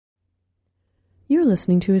You're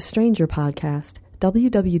listening to a Stranger podcast,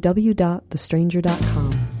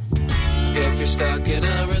 www.thestranger.com. If you're stuck in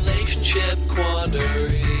a relationship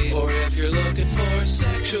quandary, or if you're looking for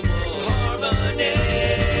sexual harmony,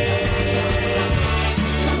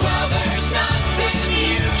 well, there's nothing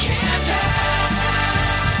you can't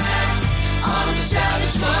ask on the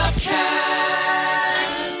Savage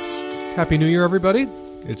Lovecast. Happy New Year, everybody.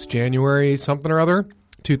 It's January something or other,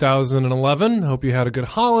 2011. Hope you had a good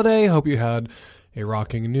holiday. Hope you had a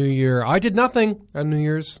rocking New Year. I did nothing on New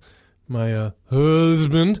Year's. My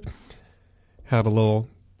husband had a little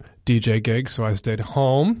DJ gig, so I stayed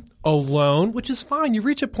home alone, which is fine. You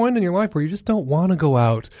reach a point in your life where you just don't want to go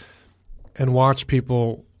out and watch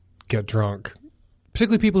people get drunk,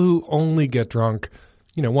 particularly people who only get drunk,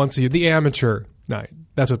 once a year. The amateur night.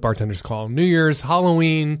 That's what bartenders call them. New Year's,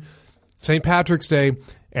 Halloween, St. Patrick's Day,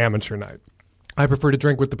 amateur night. I prefer to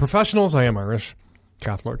drink with the professionals. I am Irish,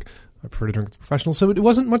 Catholic. I prefer to drink with the professionals. So it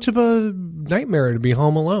wasn't much of a nightmare to be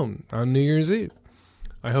home alone on New Year's Eve.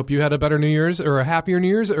 I hope you had a better New Year's or a happier New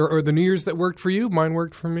Year's or the New Year's that worked for you. Mine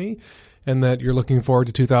worked for me. And that you're looking forward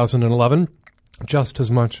to 2011 just as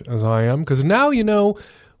much as I am. Because now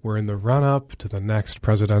we're in the run-up to the next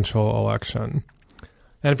presidential election.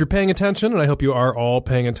 And if you're paying attention, and I hope you are all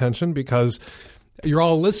paying attention because you're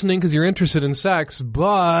all listening because you're interested in sex,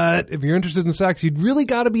 but if you're interested in sex, you'd really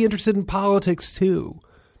got to be interested in politics too.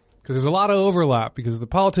 Because there's a lot of overlap because the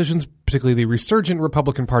politicians, particularly the resurgent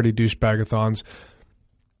Republican Party douchebagathons,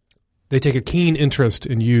 they take a keen interest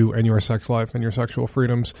in you and your sex life and your sexual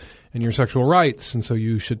freedoms and your sexual rights. And so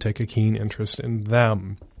you should take a keen interest in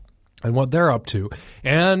them and what they're up to.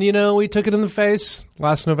 And, we took it in the face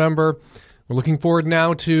last November. We're looking forward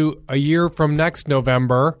now to a year from next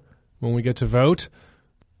November when we get to vote.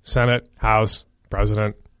 Senate, House,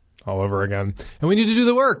 President, all over again. And we need to do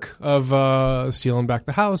the work of stealing back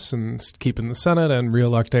the House and keeping the Senate and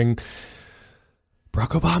re-electing Barack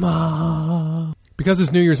Obama. Because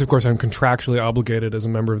it's New Year's, of course, I'm contractually obligated as a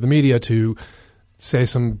member of the media to say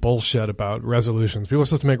some bullshit about resolutions. People are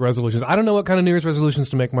supposed to make resolutions. I don't know what kind of New Year's resolutions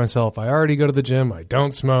to make myself. I already go to the gym. I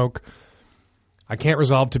don't smoke. I can't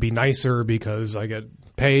resolve to be nicer because I get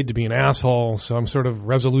paid to be an asshole, so I'm sort of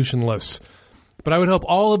resolutionless. But I would hope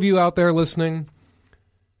all of you out there listening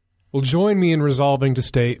will join me in resolving to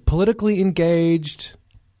stay politically engaged,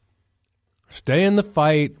 stay in the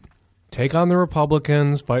fight, take on the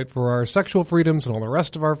Republicans, fight for our sexual freedoms and all the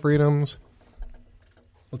rest of our freedoms.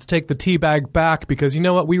 Let's take the teabag back because you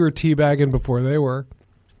know what? We were teabagging before they were.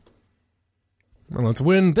 And let's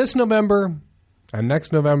win this November and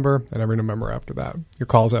next November and every November after that. Your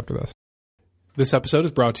calls after this. This episode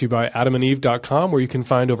is brought to you by AdamandEve.com, where you can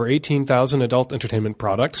find over 18,000 adult entertainment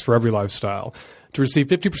products for every lifestyle. To receive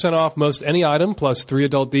 50% off most any item, plus 3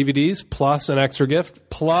 adult DVDs, plus an extra gift,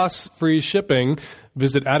 plus free shipping,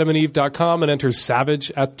 visit AdamandEve.com and enter SAVAGE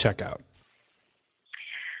at checkout.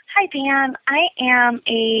 Hi, Dan. I am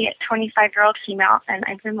a 25-year-old female, and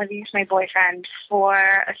I've been living with my boyfriend for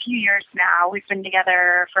a few years now. We've been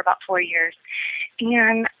together for about 4 years.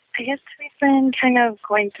 And I guess we've been kind of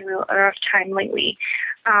going through a rough time lately.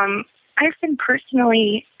 I've been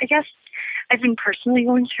personally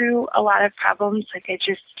going through a lot of problems. I've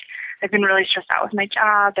been really stressed out with my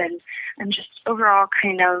job, and I'm just overall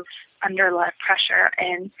kind of under a lot of pressure.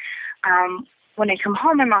 And when I come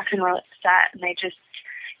home, I'm often really upset, and I just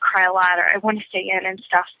cry a lot, or I want to stay in and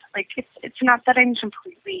stuff. It's not that I'm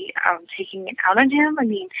completely taking it out on him.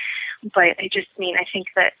 But I think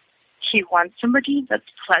that he wants somebody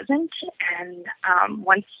that's pleasant and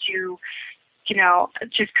wants to,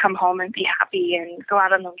 just come home and be happy and go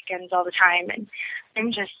out on the weekends all the time. And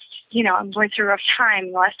I'm just, I'm going through a rough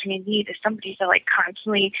time. The last thing I need is somebody to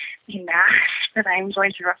constantly be mad that I'm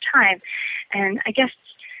going through a rough time. And I guess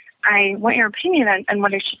I want your opinion on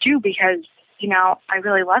what I should do because, I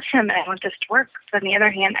really love him and I want this to work. But on the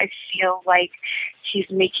other hand, I feel like he's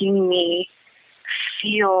making me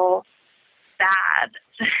feel bad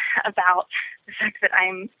about the fact that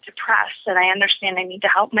I'm depressed and I understand I need to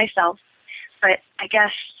help myself. But I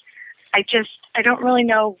guess I don't really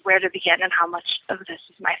know where to begin and how much of this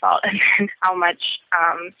is my fault and how much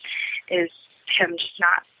is him just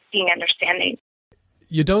not being understanding.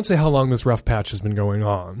 You don't say how long this rough patch has been going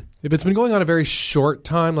on. If it's been going on a very short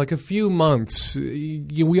time, like a few months,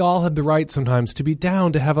 we all have the right sometimes to be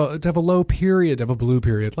down, to have a low period, to have a blue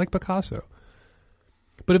period, like Picasso.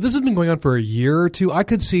 But if this has been going on for a year or two, I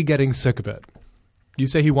could see getting sick of it. You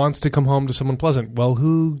say he wants to come home to someone pleasant. Well,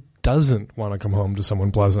 who doesn't want to come home to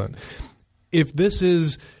someone pleasant? If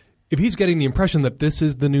he's getting the impression that this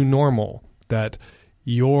is the new normal, that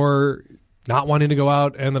you're not wanting to go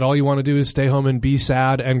out, and that all you want to do is stay home and be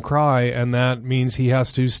sad and cry, and that means he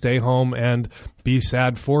has to stay home and be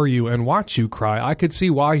sad for you and watch you cry. I could see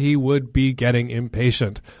why he would be getting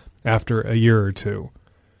impatient after a year or two.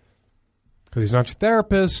 Because he's not your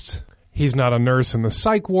therapist. He's not a nurse in the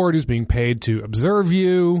psych ward who's being paid to observe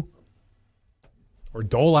you or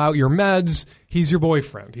dole out your meds. He's your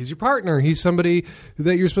boyfriend. He's your partner. He's somebody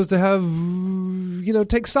that you're supposed to have,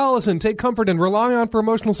 take solace in, take comfort in, rely on for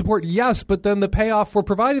emotional support. Yes, but then the payoff for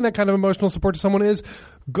providing that kind of emotional support to someone is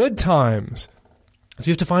good times. So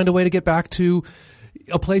you have to find a way to get back to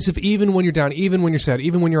a place of, even when you're down, even when you're sad,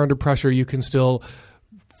 even when you're under pressure, you can still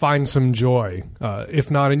find some joy. If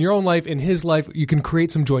not in your own life, in his life, you can create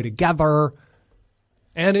some joy together.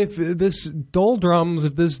 And if this doldrums,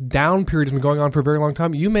 if this down period has been going on for a very long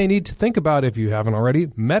time, you may need to think about, if you haven't already,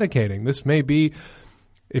 medicating. This may be,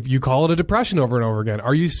 if you call it a depression over and over again,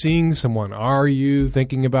 are you seeing someone? Are you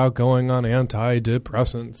thinking about going on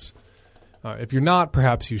antidepressants? If you're not,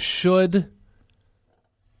 perhaps you should.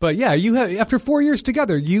 But yeah, you have, after 4 years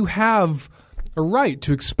together, you have a right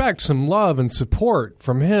to expect some love and support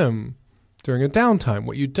from him during a downtime.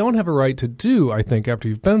 What you don't have a right to do, I think, after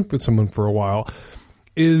you've been with someone for a while,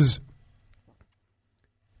 is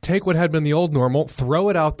take what had been the old normal, throw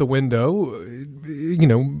it out the window.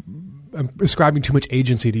 I'm ascribing too much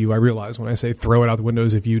agency to you, I realize, when I say throw it out the window,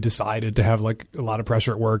 as if you decided to have like a lot of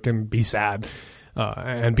pressure at work and be sad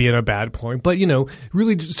and be in a bad point. But,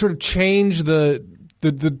 really just sort of change the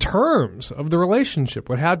terms of the relationship.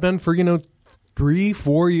 What had been for,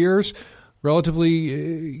 3-4 years,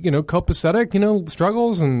 relatively, copacetic,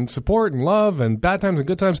 struggles and support and love and bad times and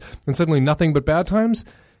good times, and suddenly nothing but bad times,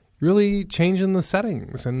 really changing the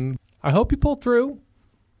settings. And I hope you pull through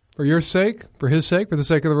for your sake, for his sake, for the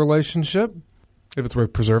sake of the relationship, if it's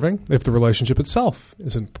worth preserving, if the relationship itself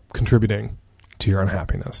isn't contributing to your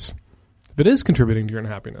unhappiness. If it is contributing to your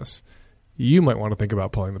unhappiness, you might want to think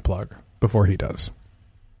about pulling the plug before he does.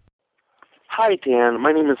 Hi, Dan.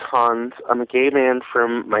 My name is Hans. I'm a gay man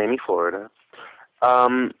from Miami, Florida.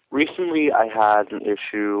 Recently, I had an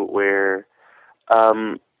issue where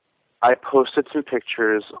I posted some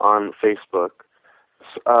pictures on Facebook.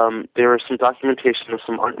 There was some documentation of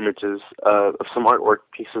some art images, of some artwork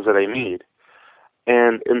pieces that I made.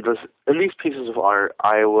 And in these pieces of art,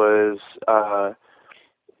 I was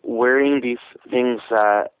wearing these things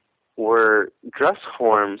that were dress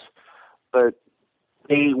forms, but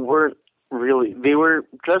they weren't really. They were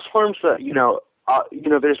dress forms that,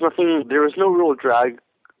 there was no real drag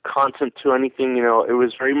content to anything. It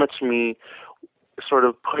was very much me sort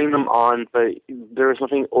of putting them on, but there was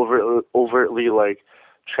nothing overtly like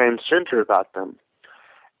transgender about them.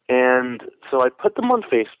 And so I put them on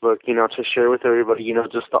Facebook, to share with everybody,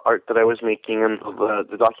 just the art that I was making and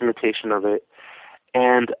the documentation of it.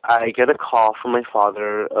 And I get a call from my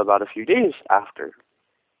father about a few days after.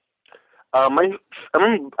 I'm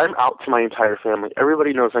out to my entire family.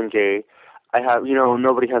 Everybody knows I'm gay. I have,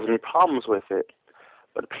 nobody has any problems with it.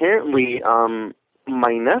 But apparently,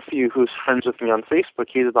 my nephew, who's friends with me on Facebook,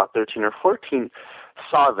 he's about 13 or 14,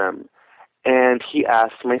 saw them. And he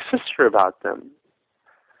asked my sister about them.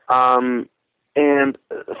 And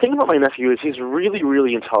the thing about my nephew is he's really,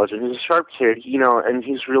 really intelligent. He's a sharp kid, and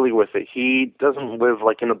he's really with it. He doesn't live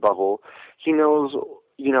like in a bubble. He knows,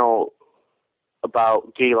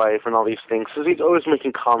 about gay life and all these things. So he's always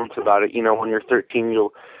making comments about it. When you're 13,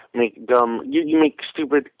 you'll make you make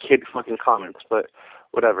stupid kid fucking comments, but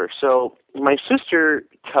whatever. So my sister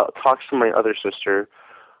talks to my other sister,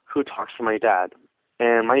 who talks to my dad.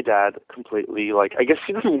 And my dad completely, I guess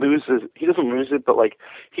he doesn't lose it, but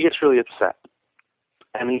he gets really upset.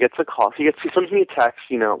 And he gets a call. He sends me a text,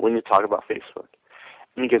 when you talk about Facebook.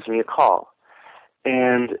 And he gives me a call.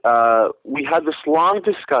 And we had this long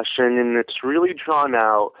discussion, and it's really drawn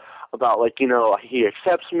out about, he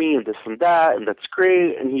accepts me and this and that's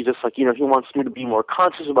great. And he just, he wants me to be more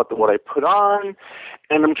conscious about what I put on.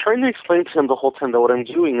 And I'm trying to explain to him the whole time that what I'm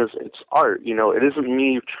doing is it's art. It isn't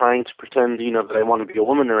me trying to pretend, that I want to be a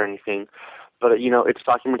woman or anything. But, it's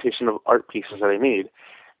documentation of art pieces that I made.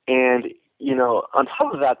 And, on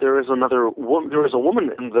top of that, there was a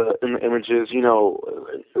woman in the images,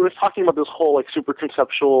 it was talking about this whole, super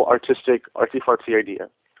conceptual, artistic, artsy-fartsy idea.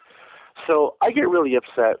 So I get really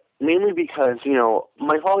upset, mainly because,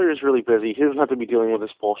 my father is really busy. He doesn't have to be dealing with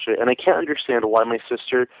this bullshit, and I can't understand why my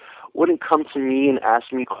sister wouldn't come to me and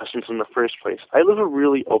ask me questions in the first place. I live a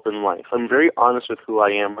really open life. I'm very honest with who I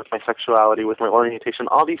am, with my sexuality, with my orientation,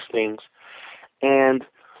 all these things. And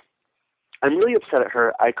I'm really upset at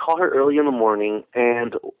her. I call her early in the morning,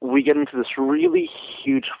 and we get into this really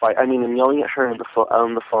huge fight. I mean, I'm yelling at her on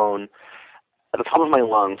the phone, at the top of my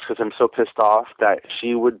lungs because I'm so pissed off that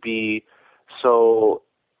she would be so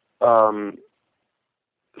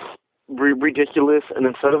ridiculous, and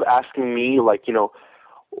instead of asking me, like, you know,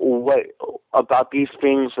 what about these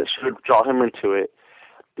things that should draw him into it,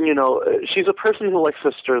 you know, she's a person who likes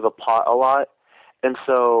to stir the pot a lot, and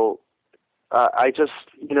so I just,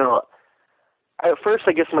 you know, at first,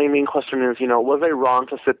 I guess my main question is, you know, was I wrong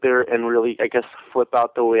to sit there and really, I guess, flip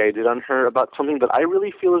out the way I did on her about something that I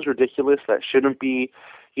really feel is ridiculous, that shouldn't be,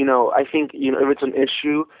 you know, I think, you know, if it's an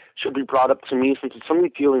issue, should be brought up to me since it's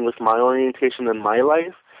something dealing with my orientation in my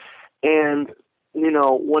life. And, you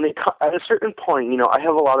know, at a certain point, you know, I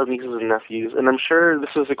have a lot of nieces and nephews, and I'm sure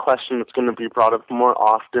this is a question that's going to be brought up more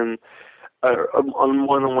often on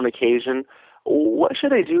more than one occasion. What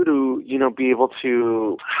should I do to, you know, be able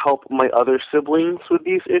to help my other siblings with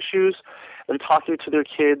these issues and talking to their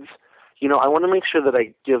kids? You know, I want to make sure that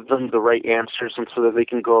I give them the right answers and so that they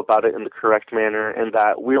can go about it in the correct manner, and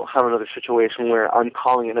that we don't have another situation where I'm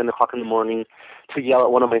calling at 9 o'clock in the morning to yell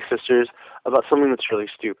at one of my sisters about something that's really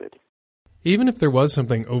stupid. Even if there was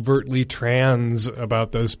something overtly trans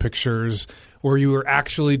about those pictures, or you were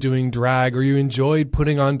actually doing drag, or you enjoyed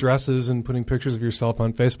putting on dresses and putting pictures of yourself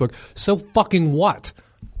on Facebook, so fucking what?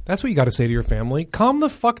 That's what you got to say to your family. Calm the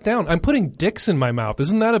fuck down. I'm putting dicks in my mouth.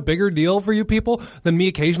 Isn't that a bigger deal for you people than me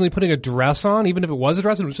occasionally putting a dress on, even if it was a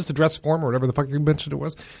dress and it was just a dress form or whatever the fuck you mentioned it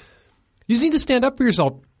was? You just need to stand up for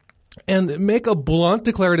yourself and make a blunt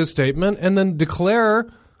declarative statement, and then declare,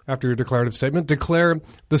 after your declarative statement, declare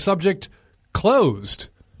the subject closed.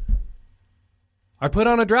 I put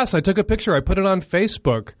on a dress. I took a picture. I put it on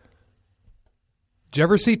Facebook. Did you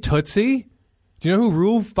ever see Tootsie? Do you know who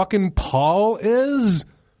Rue fucking Paul is?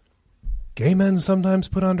 Gay men sometimes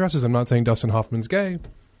put on dresses. I'm not saying Dustin Hoffman's gay.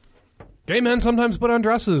 Gay men sometimes put on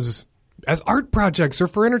dresses as art projects or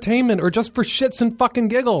for entertainment or just for shits and fucking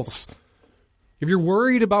giggles. If you're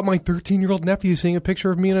worried about my 13-year-old nephew seeing a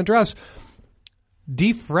picture of me in a dress,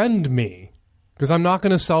 defriend me, because I'm not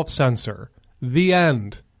going to self-censor. The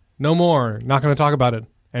end. No more. Not going to talk about it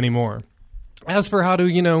anymore. As for how to,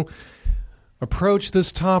 you know, approach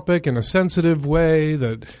this topic in a sensitive way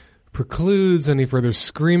that precludes any further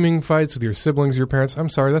screaming fights with your siblings or your parents, I'm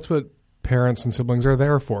sorry, that's what parents and siblings are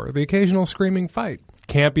there for. The occasional screaming fight.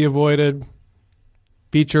 Can't be avoided.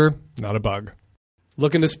 Feature, not a bug.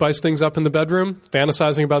 Looking to spice things up in the bedroom?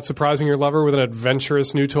 Fantasizing about surprising your lover with an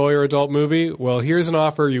adventurous new toy or adult movie? Well, here's an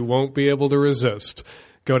offer you won't be able to resist.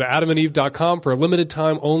 Go to adamandeve.com for a limited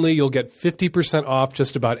time only. You'll get 50% off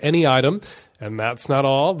just about any item. And that's not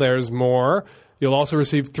all. There's more. You'll also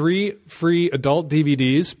receive 3 free adult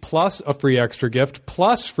DVDs, plus a free extra gift,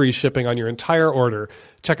 plus free shipping on your entire order.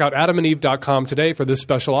 Check out adamandeve.com today for this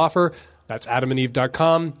special offer. That's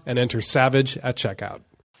adamandeve.com, and enter SAVAGE at checkout.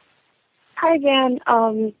 Hi, Van.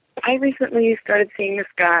 I recently started seeing this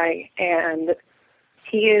guy, and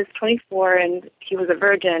he is 24, and he was a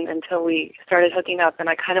virgin until we started hooking up, and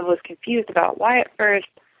I kind of was confused about why at first,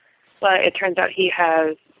 but it turns out he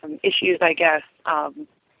has some issues, I guess, or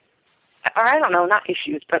I don't know, not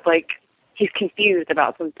issues, but, like, he's confused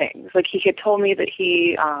about some things. Like, he had told me that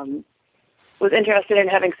he was interested in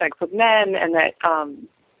having sex with men, and that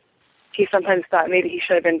he sometimes thought maybe he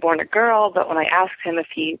should have been born a girl, but when I asked him if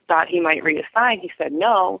he thought he might reassign, he said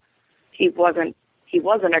no, he wasn't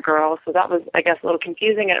a girl, so that was, I guess, a little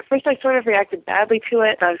confusing. And at first I sort of reacted badly to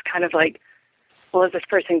it. I was kind of like, well, is this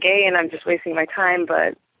person gay and I'm just wasting my time?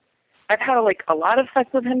 But I've had, like, a lot of sex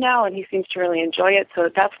with him now, and he seems to really enjoy it, so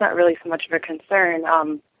that's not really so much of a concern.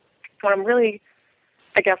 What I'm really,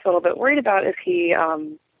 I guess, a little bit worried about is he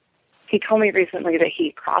told me recently that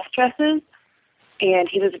he cross-dresses, and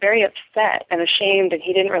he was very upset and ashamed, and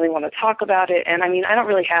he didn't really want to talk about it. And, I mean, I don't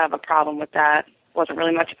really have a problem with that. It wasn't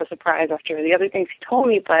really much of a surprise after the other things he told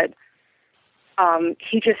me, but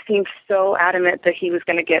he just seemed so adamant that he was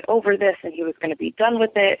going to get over this and he was going to be done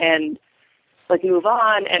with it and, like, move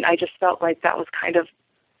on. And I just felt like that was kind of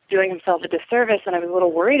doing himself a disservice, and I was a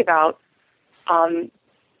little worried about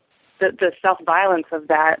the self-violence of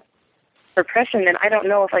that repression, and I don't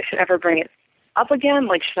know if I should ever bring it up again.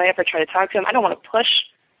 Like, should I ever try to talk to him? I don't want to push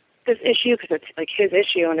this issue because it's, like, his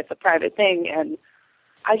issue and it's a private thing, and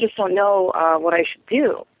I just don't know what I should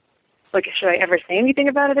do. Like, should I ever say anything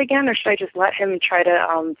about it again, or should I just let him try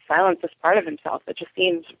to silence this part of himself? It just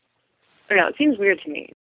seems, I don't know, it seems weird to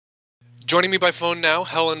me. Joining me by phone now,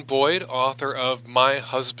 Helen Boyd, author of My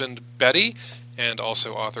Husband, Betty, and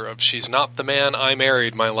also author of She's Not the Man I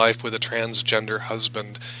Married, My Life with a Transgender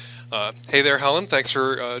Husband. Hey there, Helen. Thanks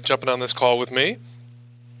for jumping on this call with me.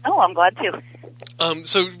 Oh, I'm glad to.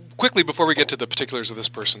 So quickly, before we get to the particulars of this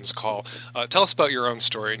person's call, tell us about your own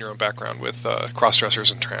story and your own background with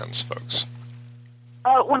cross-dressers and trans folks.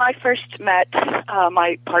 When I first met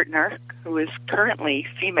my partner, who is currently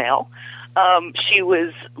female, she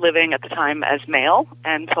was living at the time as male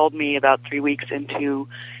and told me about 3 weeks into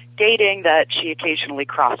dating that she occasionally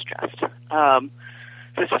cross-dressed.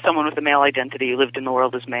 This is someone with a male identity, lived in the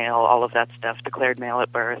world as male, all of that stuff, declared male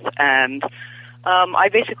at birth. And I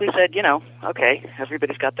basically said, okay,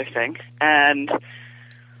 everybody's got their thing. And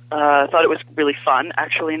thought it was really fun,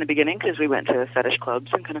 actually, in the beginning, because we went to fetish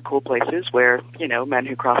clubs and kind of cool places where, men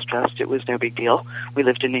who cross-dressed, it was no big deal. We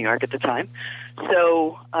lived in New York at the time.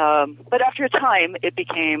 So, but after a time, it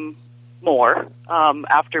became more,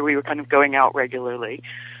 after we were kind of going out regularly.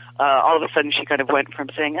 All of a sudden, she kind of went from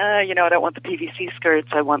saying, I don't want the PVC skirts,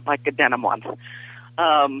 I want, like, a denim one.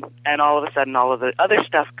 And all of a sudden, all of the other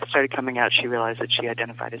stuff started coming out. She realized that she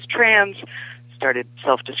identified as trans, started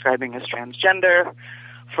self-describing as transgender.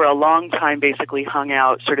 For a long time, basically hung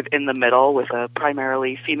out sort of in the middle with a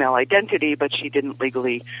primarily female identity, but she didn't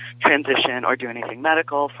legally transition or do anything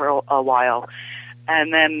medical for a while.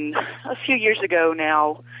 And then a few years ago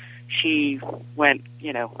now, she went,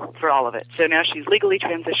 for all of it. So now she's legally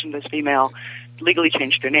transitioned as female, legally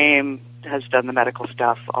changed her name, has done the medical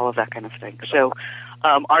stuff, all of that kind of thing. So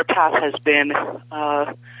our path has been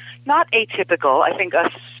not atypical. I think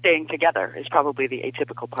us staying together is probably the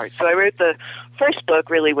atypical part. So I wrote the first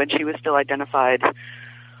book really when she was still identified.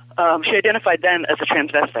 She identified then as a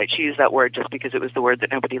transvestite. She used that word just because it was the word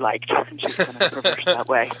that nobody liked, and she was kind of perverse that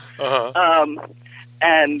way.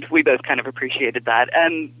 And we both kind of appreciated that.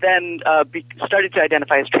 And then started to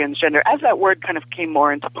identify as transgender as that word kind of came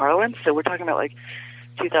more into parlance. So we're talking about like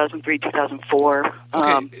 2003, 2004.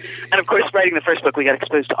 Okay. And of course, writing the first book, we got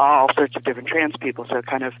exposed to all sorts of different trans people, so it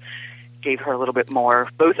kind of gave her a little bit more,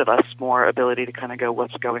 both of us, more ability to kind of go,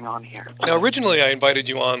 what's going on here? Now, originally I invited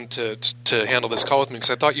you on to handle this call with me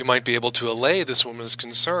because I thought you might be able to allay this woman's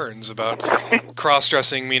concerns about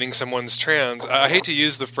cross-dressing meaning someone's trans. I hate to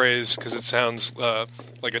use the phrase because it sounds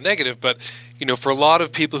like a negative, but, for a lot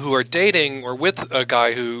of people who are dating or with a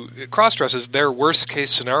guy who cross-dresses, their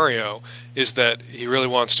worst-case scenario is that he really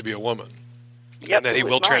wants to be a woman. Yep, and that he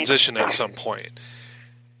will transition at some point.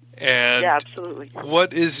 And yeah, absolutely.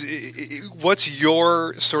 What's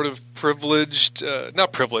your sort of privileged,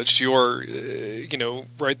 not privileged, you're,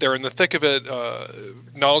 right there in the thick of it,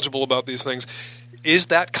 knowledgeable about these things. Is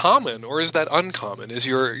that common or is that uncommon? Is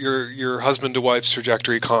your husband to wife's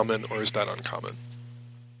trajectory common or is that uncommon?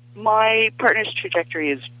 My partner's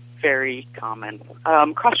trajectory is very common.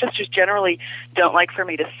 Cross-dressers generally don't like for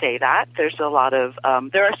me to say that. There's a lot of,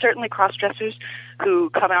 there are certainly cross-dressers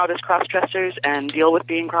who come out as cross-dressers and deal with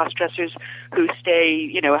being cross-dressers who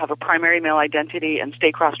stay, have a primary male identity and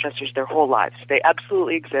stay cross-dressers their whole lives. They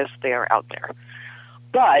absolutely exist. They are out there.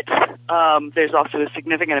 But there's also a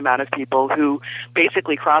significant amount of people who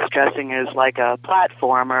basically cross-dressing is like a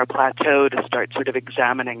platform or a plateau to start sort of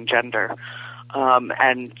examining gender.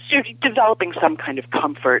 And sort of developing some kind of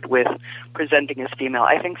comfort with presenting as female.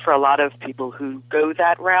 I think for a lot of people who go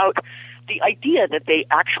that route, the idea that they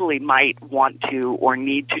actually might want to or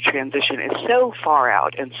need to transition is so far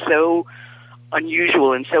out and so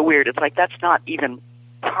unusual and so weird. It's like that's not even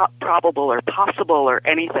probable or possible or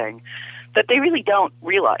anything, that they really don't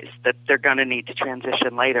realize that they're going to need to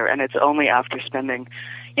transition later. And it's only after spending,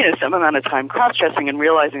 some amount of time cross-dressing and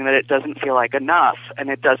realizing that it doesn't feel like enough and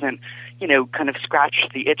it doesn't, kind of scratch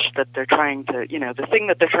the itch that they're trying to, the thing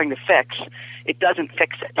that they're trying to fix, it doesn't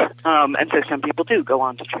fix it. And so some people do go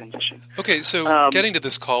on to transition. Okay, so getting to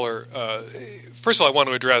this caller, first of all, I want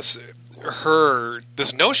to address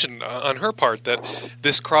this notion on her part that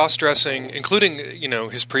this cross-dressing, including,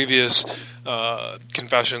 his previous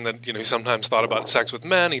confession that, he sometimes thought about sex with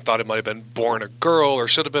men, he thought it might have been born a girl or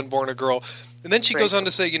should have been born a girl. And then she goes on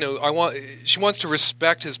to say, she wants to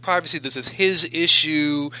respect his privacy. This is his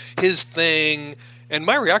issue, his thing. And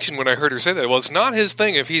my reaction when I heard her say that, well, it's not his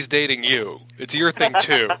thing if he's dating you. It's your thing,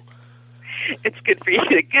 too. It's good for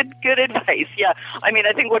you. Good advice. Yeah. I mean,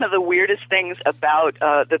 I think one of the weirdest things about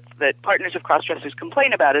that partners of cross-dressers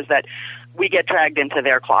complain about is that we get dragged into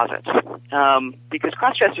their closets because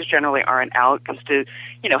cross-dressers generally aren't out because to,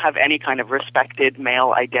 have any kind of respected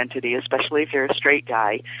male identity, especially if you're a straight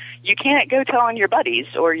guy, you can't go telling your buddies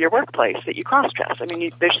or your workplace that you cross-dress. I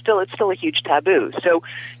mean, it's still a huge taboo. So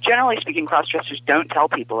generally speaking, cross-dressers don't tell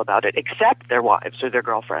people about it except their wives or their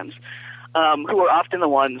girlfriends. Who are often the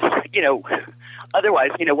ones,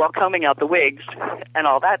 otherwise, while combing out the wigs and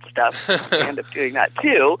all that stuff, they end up doing that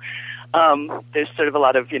too. There's sort of a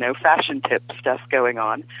lot of, fashion tip stuff going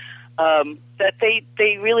on, that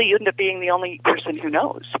they really end up being the only person who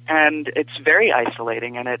knows. And it's very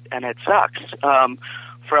isolating and it sucks,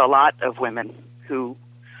 for a lot of women who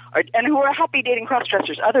and who are happy dating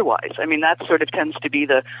cross-dressers otherwise. I mean, that sort of tends to be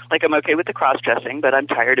I'm okay with the cross-dressing, but I'm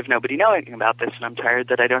tired of nobody knowing about this, and I'm tired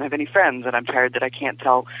that I don't have any friends, and I'm tired that I can't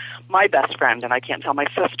tell my best friend, and I can't tell my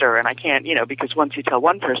sister, and I can't, because once you tell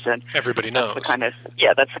one person, everybody knows.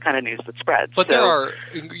 That's the kind of news that spreads. But there are,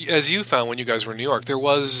 as you found when you guys were in New York, there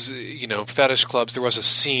was, fetish clubs, there was a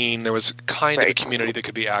scene, there was kind of a community that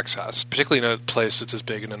could be accessed, particularly in a place that's as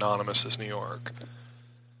big and anonymous as New York.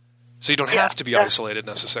 So you don't have to be isolated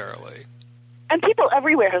necessarily. And people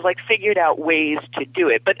everywhere have figured out ways to do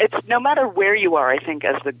it. But it's no matter where you are, I think,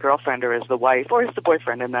 as the girlfriend or as the wife or as the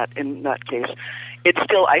boyfriend in that case, it's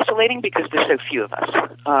still isolating because there's so few of us.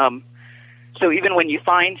 So even when you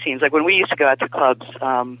find scenes, like when we used to go out to clubs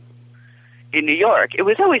in New York, it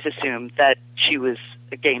was always assumed that she was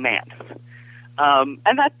a gay man.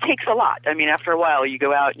 And that takes a lot. I mean, after a while, you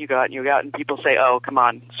go out, and people say, "Oh, come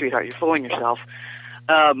on, sweetheart, you're fooling yourself."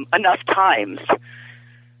 Enough times,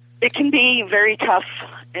 it can be very tough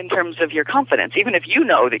in terms of your confidence, even if you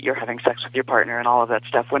know that you're having sex with your partner and all of that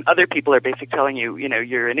stuff, when other people are basically telling you,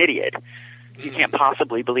 you're an idiot. You can't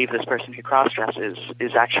possibly believe this person who cross-dresses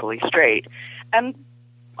is actually straight. And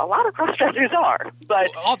a lot of cross-dressers are.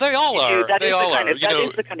 But they all are. That is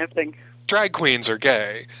the kind of thing. Drag queens are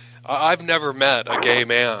gay. I've never met a gay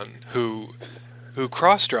man who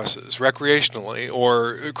cross-dresses recreationally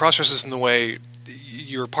or cross-dresses in the way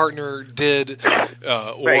your partner did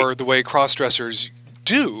or the way cross-dressers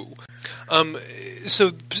do.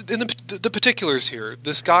 So in the particulars here,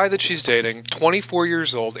 this guy that she's dating, 24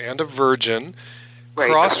 years old and a virgin,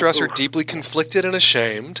 cross-dresser, deeply conflicted and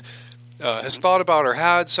ashamed, has thought about or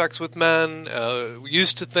had sex with men,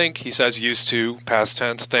 used to think, he says used to, past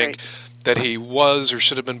tense, think that he was or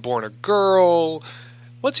should have been born a girl.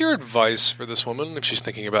 What's your advice for this woman if she's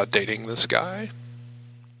thinking about dating this guy?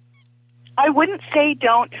 I wouldn't say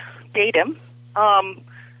don't date him. For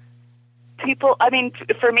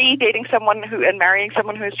me, dating someone and marrying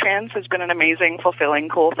someone who is trans has been an amazing, fulfilling,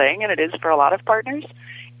 cool thing, and it is for a lot of partners.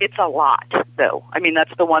 It's a lot, though. I mean,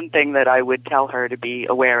 that's the one thing that I would tell her to be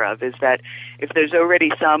aware of, is that if there's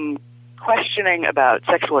already some questioning about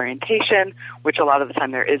sexual orientation, which a lot of the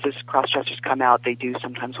time there is as cross-dressers come out, they do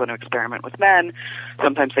sometimes want to experiment with men.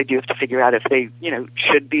 Sometimes they do have to figure out if they,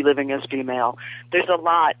 should be living as female. There's a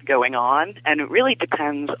lot going on, and it really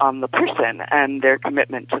depends on the person and their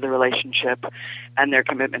commitment to the relationship and their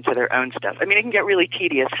commitment to their own stuff. I mean, it can get really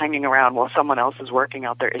tedious hanging around while someone else is working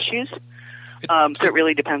out their issues. So it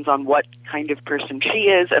really depends on what kind of person she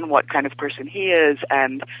is and what kind of person he is,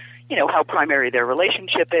 and how primary their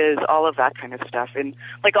relationship is, all of that kind of stuff. And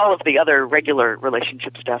all of the other regular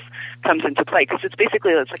relationship stuff comes into play, because it's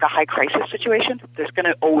like a high crisis situation. There's going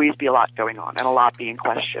to always be a lot going on and a lot being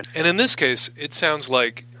questioned. And in this case, it sounds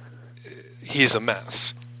like he's a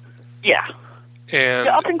mess. Yeah. And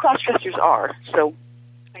often cross-dressers are, so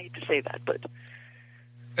I hate to say that, but...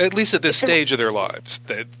 At least at this stage of their lives,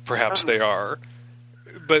 that perhaps they are.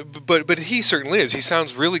 But he certainly is. He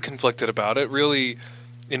sounds really conflicted about it, really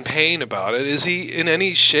in pain about it. Is he in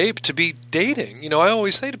any shape to be dating? I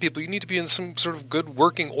always say to people, you need to be in some sort of good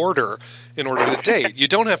working order in order to date. You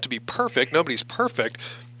don't have to be perfect. Nobody's perfect.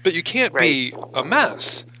 But you can't be a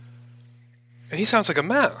mess. And he sounds like a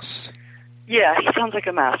mess. Yeah, he sounds like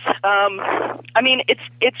a mess.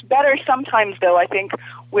 It's better sometimes, though, I think,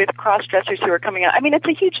 with cross-dressers who are coming out. I mean, it's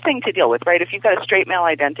a huge thing to deal with, right? If you've got a straight male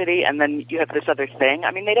identity and then you have this other thing,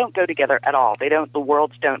 I mean, they don't go together at all. The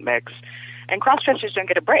worlds don't mix. And cross-dressers don't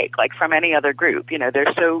get a break, from any other group.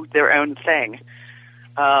 They're so their own thing.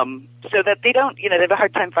 So that they don't, they have a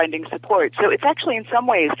hard time finding support. So it's actually, in some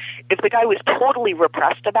ways, if the guy was totally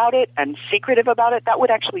repressed about it and secretive about it, that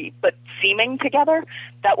would actually, but seeming together,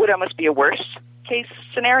 that would almost be a worse case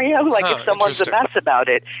scenario. If someone's a mess about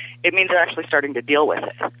it, it means they're actually starting to deal with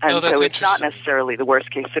it. And so it's not necessarily the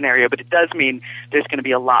worst case scenario, but it does mean there's going to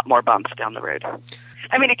be a lot more bumps down the road.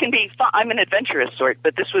 I mean, it can be fun. I'm an adventurous sort,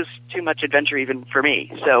 but this was too much adventure even for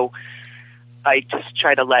me. So I just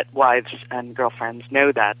try to let wives and girlfriends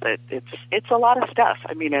know that it's a lot of stuff.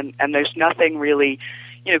 I mean, and there's nothing really,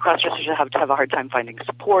 cross-dressers have to have a hard time finding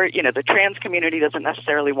support. The trans community doesn't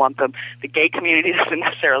necessarily want them. The gay community doesn't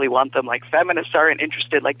necessarily want them. Feminists aren't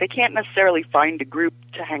interested. They can't necessarily find a group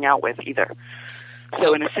to hang out with either.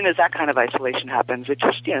 So, and as soon as that kind of isolation happens, it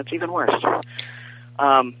just, it's even worse.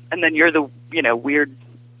 And then you're the, weird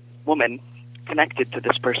woman connected to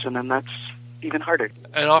this person, and that's even harder.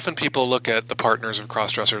 And often people look at the partners of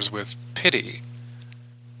cross-dressers with pity.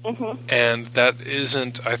 Mm-hmm. And that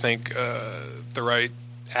isn't, I think, the right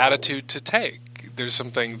attitude to take. There's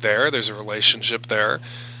something there. There's a relationship there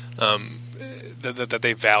that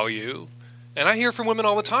they value. And I hear from women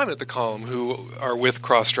all the time at the column who are with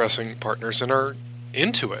cross-dressing partners and are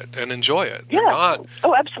into it and enjoy it. They're not...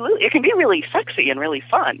 Oh, absolutely. It can be really sexy and really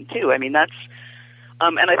fun, too. I mean, that's...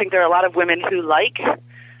 and I think there are a lot of women who like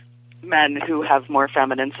men who have more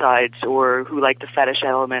feminine sides or who like the fetish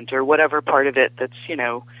element or whatever part of it that's, you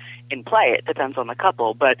know, in play. It depends on the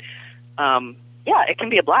couple. But, yeah, it can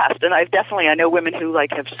be a blast. And I know women who,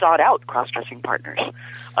 like, have sought out cross-dressing partners.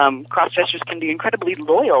 Cross-dressers can be incredibly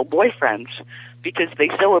loyal boyfriends because they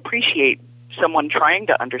so appreciate someone trying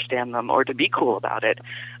to understand them or to be cool about it,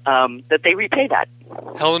 that they repay that.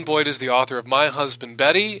 Helen Boyd is the author of My Husband,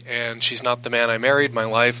 Betty, and She's Not the Man I Married, My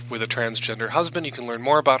Life with a Transgender Husband. You can learn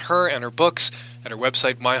more about her and her books at her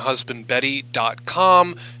website,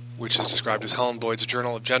 myhusbandbetty.com, which is described as Helen Boyd's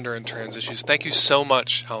Journal of Gender and Trans Issues. Thank you so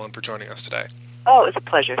much, Helen, for joining us today. Oh, it's a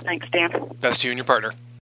pleasure. Thanks, Dan. Best to you and your partner.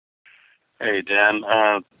 Hey, Dan.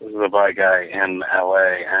 This is a bi guy in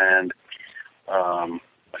L.A., and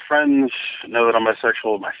my friends know that I'm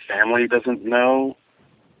bisexual. My family doesn't know,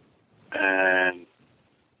 and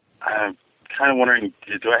I'm kind of wondering,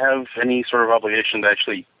 do I have any sort of obligation to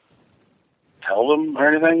actually tell them or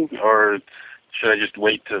anything, or should I just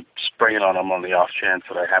wait to spring it on them on the off chance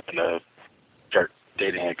that I happen to start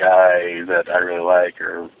dating a guy that I really like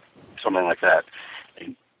or something like that? I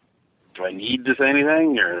mean, do I need to say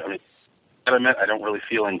anything? Or, I mean, I don't really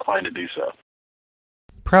feel inclined to do so.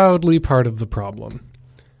 Proudly part of the problem.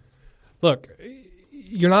 Look,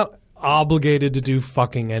 you're not obligated to do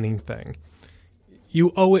fucking anything.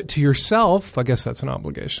 You owe it to yourself. I guess that's an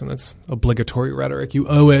obligation. That's obligatory rhetoric. You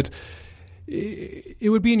owe it.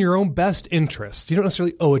 It would be in your own best interest. You don't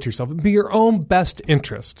necessarily owe it to yourself. It would be your own best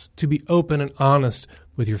interest to be open and honest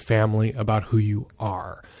with your family about who you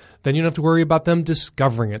are. Then you don't have to worry about them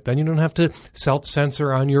discovering it. Then you don't have to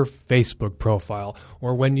self-censor on your Facebook profile.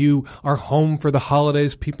 Or when you are home for the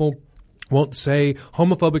holidays, people won't say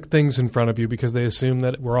homophobic things in front of you because they assume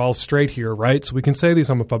that we're all straight here, right? So we can say these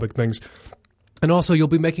homophobic things. And also, you'll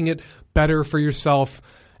be making it better for yourself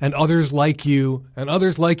and others like you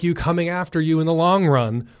coming after you in the long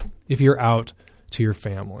run if you're out to your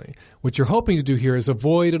family. What you're hoping to do here is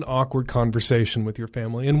avoid an awkward conversation with your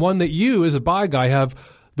family, and one that you, as a bi guy, have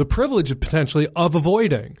the privilege potentially of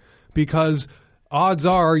avoiding, because odds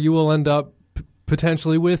are you will end up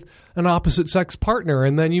potentially with an opposite sex partner,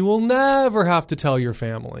 and then you will never have to tell your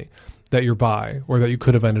family that you're bi or that you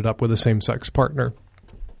could have ended up with a same-sex partner.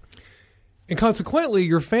 And consequently,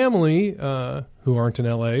 your family, who aren't in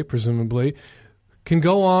LA, presumably, can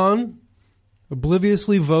go on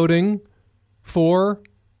obliviously voting for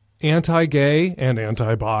anti-gay and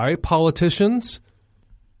anti-bi politicians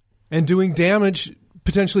and doing damage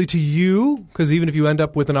potentially to you, because even if you end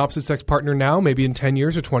up with an opposite-sex partner now, maybe in 10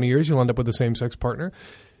 years or 20 years, you'll end up with a same-sex partner,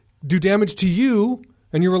 do damage to you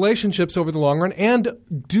and your relationships over the long run, and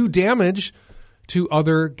do damage to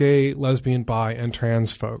other gay, lesbian, bi, and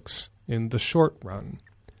trans folks in the short run.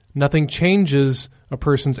 Nothing changes a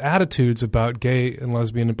person's attitudes about gay and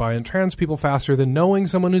lesbian and bi and trans people faster than knowing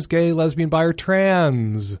someone who's gay, lesbian, bi, or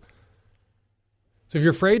trans. So if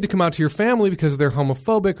you're afraid to come out to your family because they're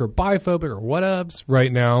homophobic or biphobic or whatevs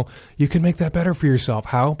right now, you can make that better for yourself.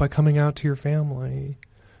 How? By coming out to your family.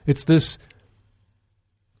 It's this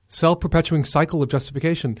self-perpetuating cycle of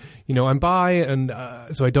justification. You know, I'm bi, and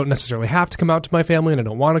so I don't necessarily have to come out to my family, and I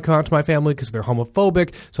don't want to come out to my family because they're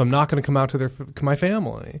homophobic, so I'm not going to come out to my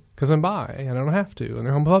family because I'm bi, and I don't have to, and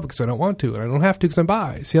they're homophobic because I don't want to, and I don't have to because I'm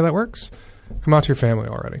bi. See how that works? Come out to your family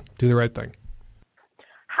already. Do the right thing.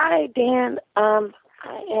 Hi, Dan.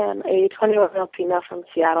 I am a 21-year-old female from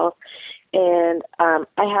Seattle, and I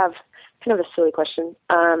have kind of a silly question.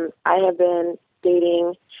 I have been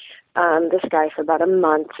dating this guy for about a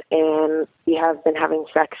month, and we have been having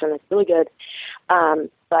sex, and it's really good.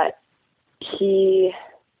 But he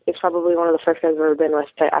is probably one of the first guys I've ever been with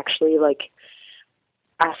to actually, like,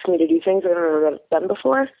 ask me to do things that I've never done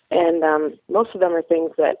before. And most of them are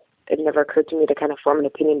things that it never occurred to me to kind of form an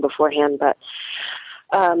opinion beforehand. But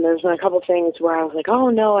there's been a couple things where I was like, oh,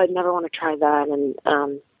 no, I'd never want to try that. And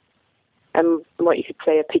I'm what you could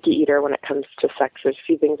say a picky eater when it comes to sex. There's a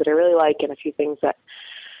few things that I really like and a few things that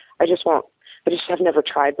I just have never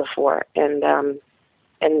tried before. And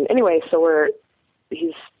anyway, so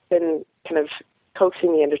he's been kind of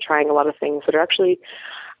coaxing me into trying a lot of things that are actually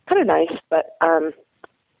kind of nice. But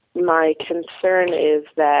my concern is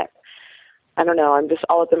that, I don't know, I'm just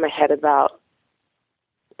all up in my head about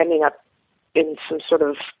ending up in some sort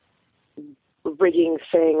of rigging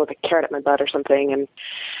thing with a carrot at my butt or something, and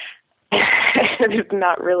it's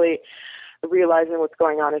not really realizing what's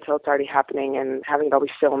going on until it's already happening and having it all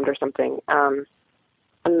be filmed or something.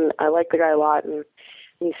 And I like the guy a lot, and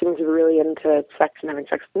he seems really into sex and having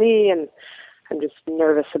sex with me, and I'm just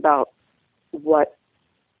nervous about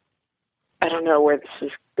I don't know where this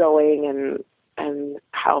is going and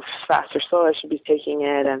how fast or slow I should be taking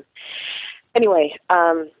it. And anyway,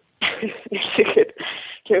 if you could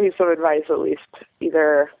give me some advice, at least,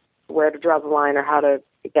 either where to draw the line or how to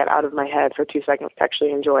get out of my head for 2 seconds to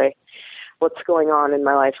actually enjoy what's going on in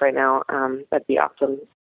my life right now, that'd be awesome.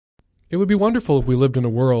 It would be wonderful if we lived in a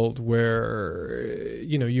world where,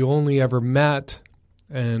 you only ever met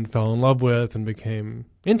and fell in love with and became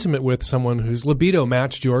intimate with someone whose libido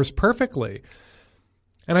matched yours perfectly.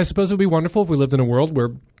 And I suppose it would be wonderful if we lived in a world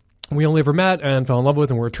where we only ever met and fell in love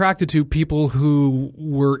with and were attracted to people who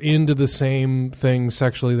were into the same things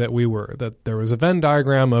sexually that we were, that there was a Venn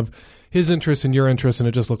diagram of his interests and your interests, and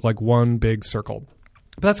it just looked like one big circle.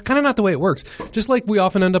 But that's kind of not the way it works. Just like we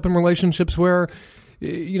often end up in relationships where,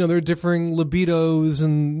 there are differing libidos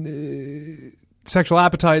and sexual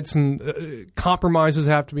appetites, and compromises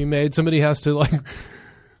have to be made. Somebody has to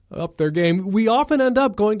up their game. We often end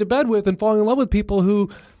up going to bed with and falling in love with people who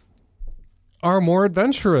are more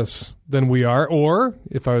adventurous than we are, or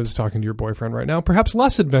if I was talking to your boyfriend right now, perhaps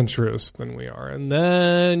less adventurous than we are. And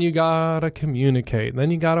then you gotta communicate, and then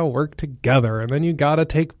you gotta work together, and then you gotta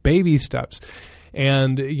take baby steps.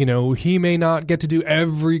 And, he may not get to do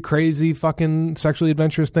every crazy fucking sexually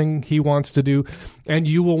adventurous thing he wants to do. And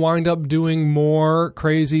you will wind up doing more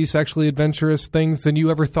crazy sexually adventurous things than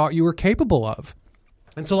you ever thought you were capable of.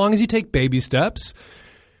 And so long as you take baby steps,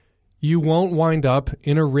 you won't wind up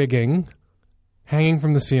in a rigging hanging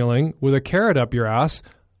from the ceiling with a carrot up your ass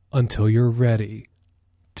until you're ready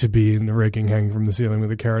to be in the rigging hanging from the ceiling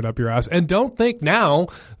with a carrot up your ass. And don't think now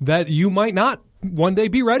that you might not one day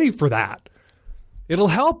be ready for that. It'll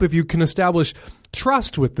help if you can establish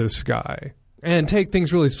trust with this guy and take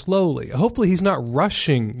things really slowly. Hopefully he's not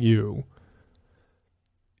rushing you.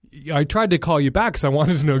 I tried to call you back because I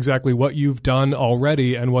wanted to know exactly what you've done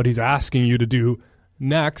already and what he's asking you to do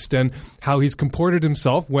next, and how he's comported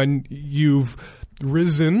himself when you've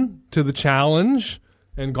risen to the challenge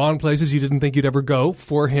and gone places you didn't think you'd ever go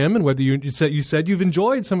for him, and whether you said you've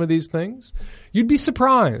enjoyed some of these things. You'd be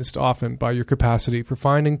surprised often by your capacity for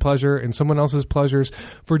finding pleasure in someone else's pleasures,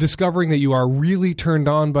 for discovering that you are really turned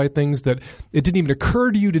on by things that it didn't even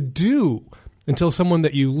occur to you to do until someone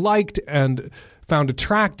that you liked and found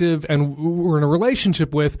attractive and were in a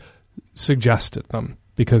relationship with suggested them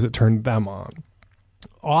because it turned them on.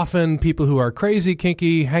 Often people who are crazy,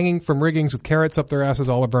 kinky, hanging from riggings with carrots up their asses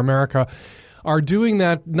all over America are doing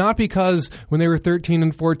that not because when they were 13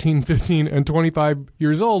 and 14, 15 and 25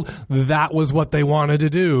 years old, that was what they wanted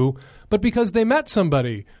to do, but because they met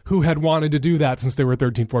somebody who had wanted to do that since they were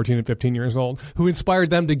 13, 14, and 15 years old, who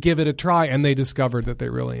inspired them to give it a try, and they discovered that they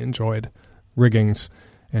really enjoyed riggings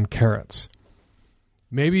and carrots.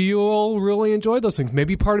 Maybe you'll really enjoy those things.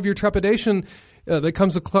 Maybe part of your trepidation that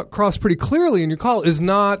comes across pretty clearly in your call is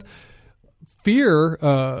not fear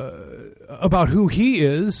about who he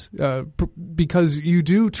is, because you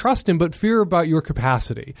do trust him, but fear about your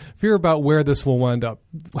capacity, fear about where this will wind up,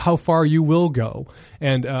 how far you will go,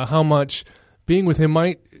 and how much being with him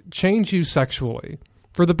might change you sexually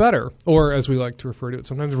for the better, or as we like to refer to it,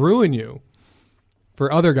 sometimes ruin you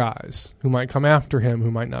for other guys who might come after him,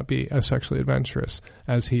 who might not be as sexually adventurous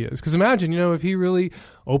as he is. Because imagine, if he really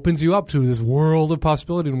opens you up to this world of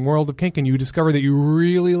possibility and world of kink, and you discover that you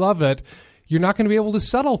really love it, you're not going to be able to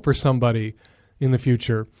settle for somebody in the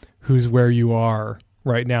future who's where you are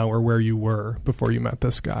right now or where you were before you met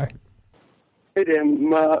this guy. Hey,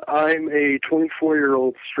 Dan. I'm a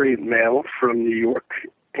 24-year-old straight male from New York,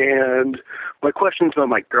 and my question's about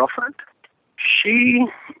my girlfriend. She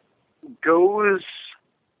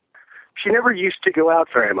never used to go out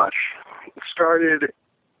very much. Started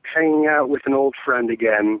hanging out with an old friend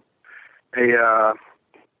again, an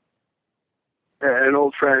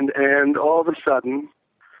old friend, and all of a sudden,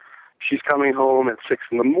 she's coming home at 6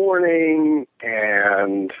 a.m.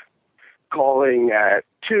 and calling at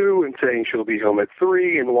 2 and saying she'll be home at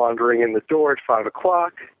 3 and wandering in the door at 5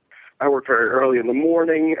 o'clock. I work very early in the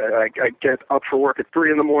morning. I get up for work at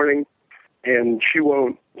 3 in the morning, and she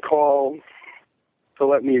won't call to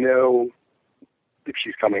let me know if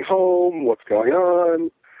she's coming home, what's going on.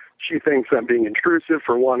 She thinks I'm being intrusive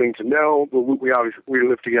for wanting to know, but we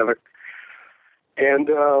live together. And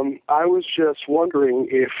I was just wondering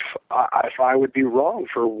if I would be wrong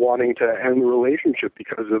for wanting to end the relationship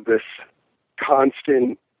because of this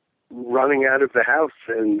constant running out of the house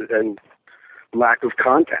and lack of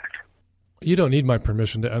contact. You don't need my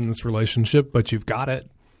permission to end this relationship, but you've got it.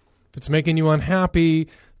 If it's making you unhappy,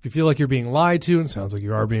 If you feel like you're being lied to, and it sounds like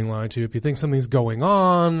you are being lied to, if you think something's going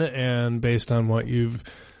on, and based on what you've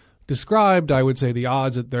described, I would say the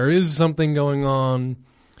odds that there is something going on,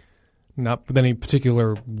 not with any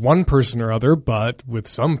particular one person or other, but with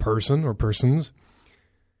some person or persons,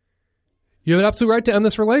 you have an absolute right to end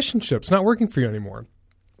this relationship. It's not working for you anymore.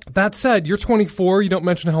 That said, you're 24. You don't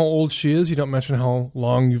mention how old she is. You don't mention how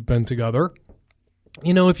long you've been together.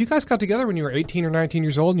 You know, if you guys got together when you were 18 or 19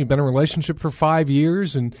 years old and you've been in a relationship for 5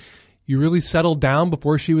 years and you really settled down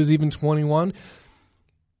before she was even 21,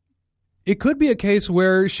 it could be a case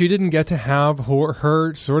where she didn't get to have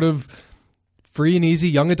her sort of free and easy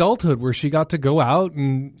young adulthood where she got to go out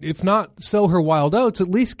and, if not sow her wild oats, at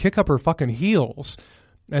least kick up her fucking heels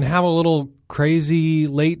and have a little crazy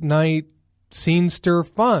late night scene stir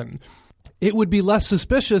fun. It would be less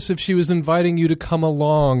suspicious if she was inviting you to come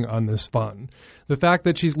along on this fun. The fact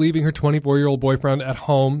that she's leaving her 24-year-old boyfriend at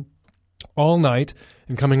home all night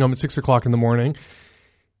and coming home at 6 o'clock in the morning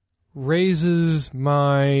raises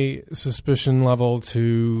my suspicion level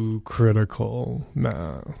to critical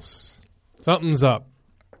mass. Something's up.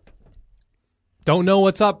 Don't know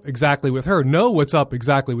what's up exactly with her. Know what's up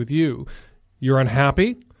exactly with you. You're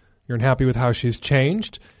unhappy. You're unhappy with how she's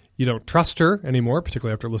changed. You don't trust her anymore,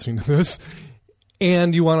 particularly after listening to this,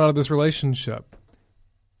 and you want out of this relationship.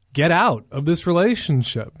 Get out of this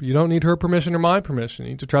relationship. You don't need her permission or my permission.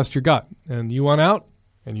 You need to trust your gut, and you want out,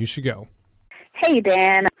 and you should go. Hey,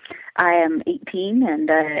 Dan. I am 18,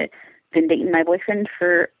 and I've been dating my boyfriend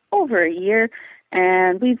for over a year,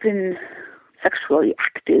 and we've been sexually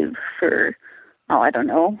active for,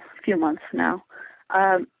 a few months now.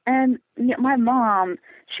 And my mom,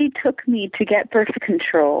 she took me to get birth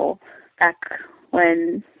control back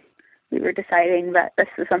when we were deciding that this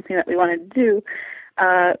was something that we wanted to do.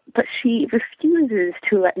 But she refuses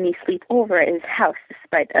to let me sleep over at his house,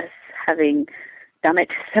 despite us having done it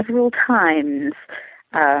several times.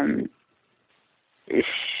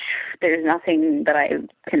 There's nothing that I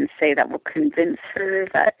can say that will convince her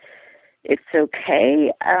that it's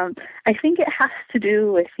okay. I think it has to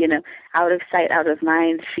do with, out of sight, out of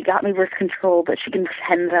mind. She got me birth control, but she can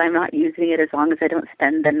pretend that I'm not using it as long as I don't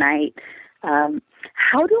spend the night.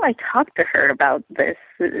 How do I talk to her about this?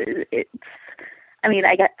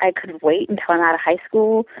 I could wait until I'm out of high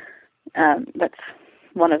school. That's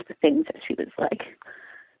one of the things that she was like,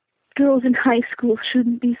 girls in high school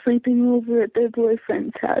shouldn't be sleeping over at their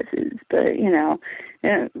boyfriends' houses. But,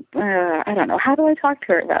 I don't know. How do I talk to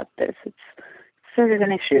her about this? It's sort of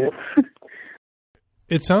an issue.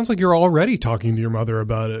 It sounds like you're already talking to your mother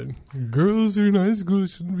about it. Girls in high school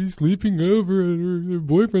shouldn't be sleeping over at their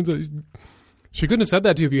boyfriends' She couldn't have said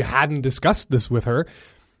that to you if you hadn't discussed this with her.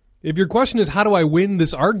 If your question is, how do I win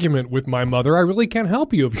this argument with my mother, I really can't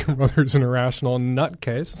help you if your mother's an irrational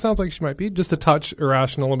nutcase. It sounds like she might be just a touch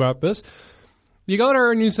irrational about this. You go to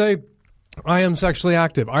her and you say, I am sexually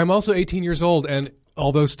active. I'm also 18 years old, and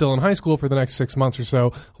although still in high school for the next 6 months or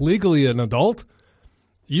so, legally an adult.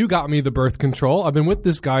 You got me the birth control. I've been with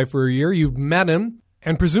this guy for a year. You've met him,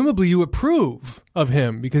 and presumably you approve of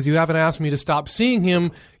him because you haven't asked me to stop seeing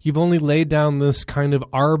him. You've only laid down this kind of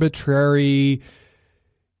arbitrary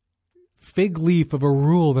fig leaf of a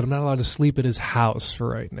rule that I'm not allowed to sleep at his house for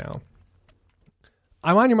right now.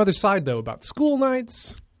 I'm on your mother's side, though, about school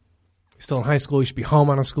nights. You're still in high school. You should be home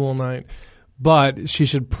on a school night. But she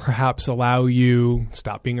should perhaps allow you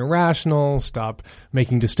stop being irrational, stop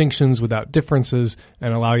making distinctions without differences,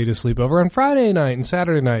 and allow you to sleep over on Friday night and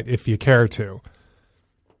Saturday night if you care to.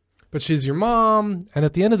 But she's your mom, and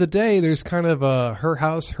at the end of the day, there's kind of a her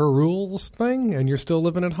house, her rules thing, and you're still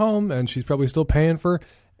living at home, and she's probably still paying for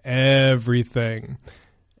everything.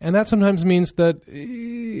 And that sometimes means that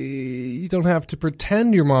you don't have to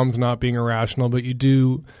pretend your mom's not being irrational, but you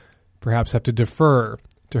do perhaps have to defer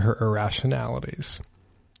to her irrationalities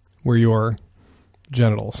where your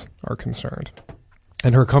genitals are concerned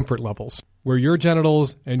and her comfort levels. Where your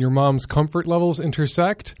genitals and your mom's comfort levels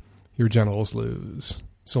intersect, your genitals lose.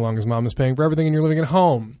 So long as mom is paying for everything and you're living at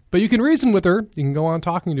home. But you can reason with her. You can go on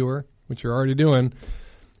talking to her, which you're already doing.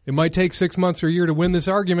 It might take 6 months or a year to win this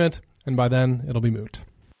argument, and by then it'll be moot.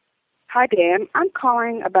 Hi, Dan. I'm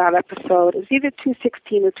calling about episode, it was either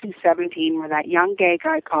 216 or 217, where that young gay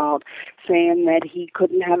guy called saying that he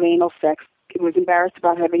couldn't have anal sex. He was embarrassed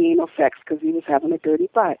about having anal sex because he was having a dirty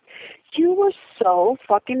butt. You were so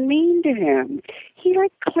fucking mean to him. He,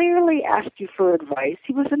 clearly asked you for advice.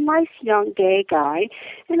 He was a nice young gay guy,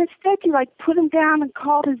 and instead you, put him down and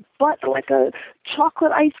called his butt like a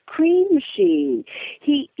chocolate ice cream machine.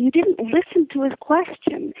 You didn't listen to his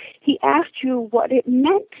question. He asked you what it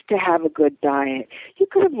meant to have a good diet. You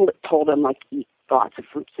could have told him, eat lots of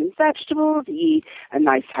fruits and vegetables, eat a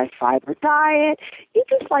nice high-fiber diet. You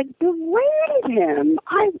just, like, berated him.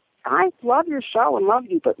 I love your show and love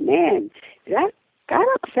you, but, man, that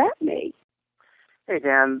upset me. Hey,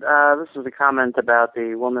 Dan. This is a comment about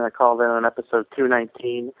the woman that called in on episode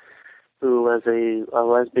 219 who was a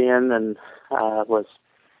lesbian and was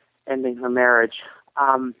ending her marriage.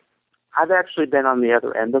 I've actually been on the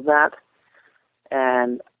other end of that,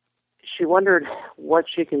 and she wondered what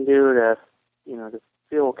she can do to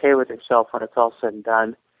feel okay with herself when it's all said and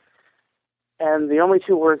done. And the only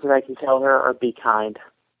two words that I can tell her are be kind.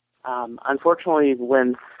 Unfortunately,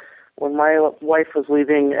 when my wife was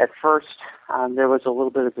leaving at first, there was a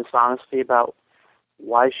little bit of dishonesty about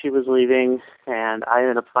why she was leaving, and I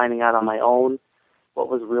ended up finding out on my own what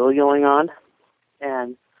was really going on.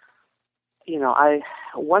 And,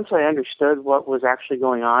 once I understood what was actually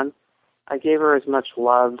going on, I gave her as much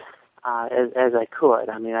love as I could.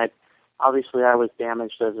 I mean, I was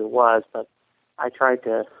damaged as it was, but I tried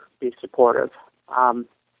to be supportive. And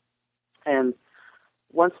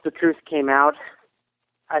once the truth came out,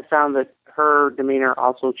 I found that her demeanor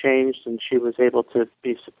also changed, and she was able to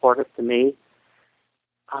be supportive to me.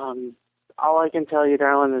 All I can tell you,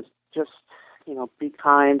 darling, is just, be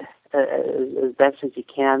kind as best as you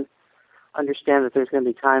can. Understand that there's going to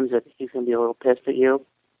be times that he's going to be a little pissed at you.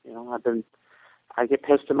 I get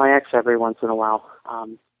pissed at my ex every once in a while.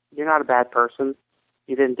 You're not a bad person.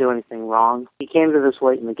 You didn't do anything wrong. He came to this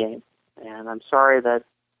late in the game, and I'm sorry that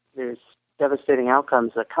there's devastating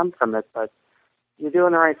outcomes that come from it, but you're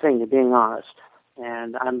doing the right thing. You're being honest.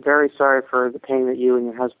 And I'm very sorry for the pain that you and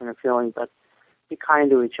your husband are feeling, but be kind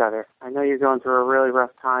to each other. I know you're going through a really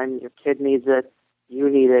rough time. Your kid needs it. You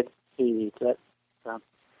need it. He needs it. So,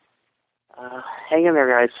 hang in there,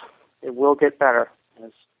 guys. It will get better,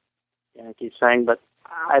 as I keep saying, but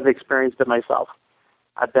I've experienced it myself.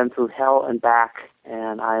 I've been through hell and back,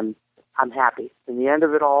 and I'm happy. In the end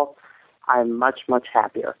of it all, I'm much, much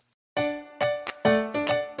happier.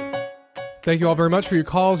 Thank you all very much for your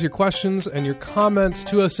calls, your questions, and your comments.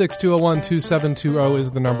 206-201-2720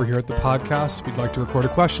 is the number here at the podcast. If you'd like to record a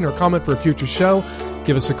question or comment for a future show,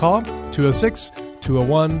 give us a call,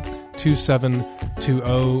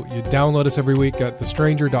 206-201-2720. You download us every week at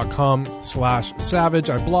thestranger.com/savage.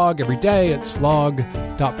 I blog every day at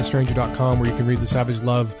slog.thestranger.com, where you can read the Savage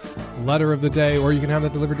Love letter of the day, or you can have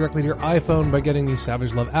that delivered directly to your iPhone by getting the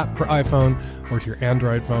Savage Love app for iPhone, or to your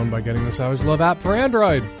Android phone by getting the Savage Love app for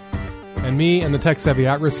Android. And me and the tech-savvy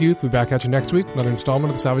at-risk youth will be back at you next week, another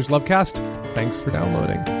installment of the Savage Lovecast. Thanks for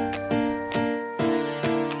downloading.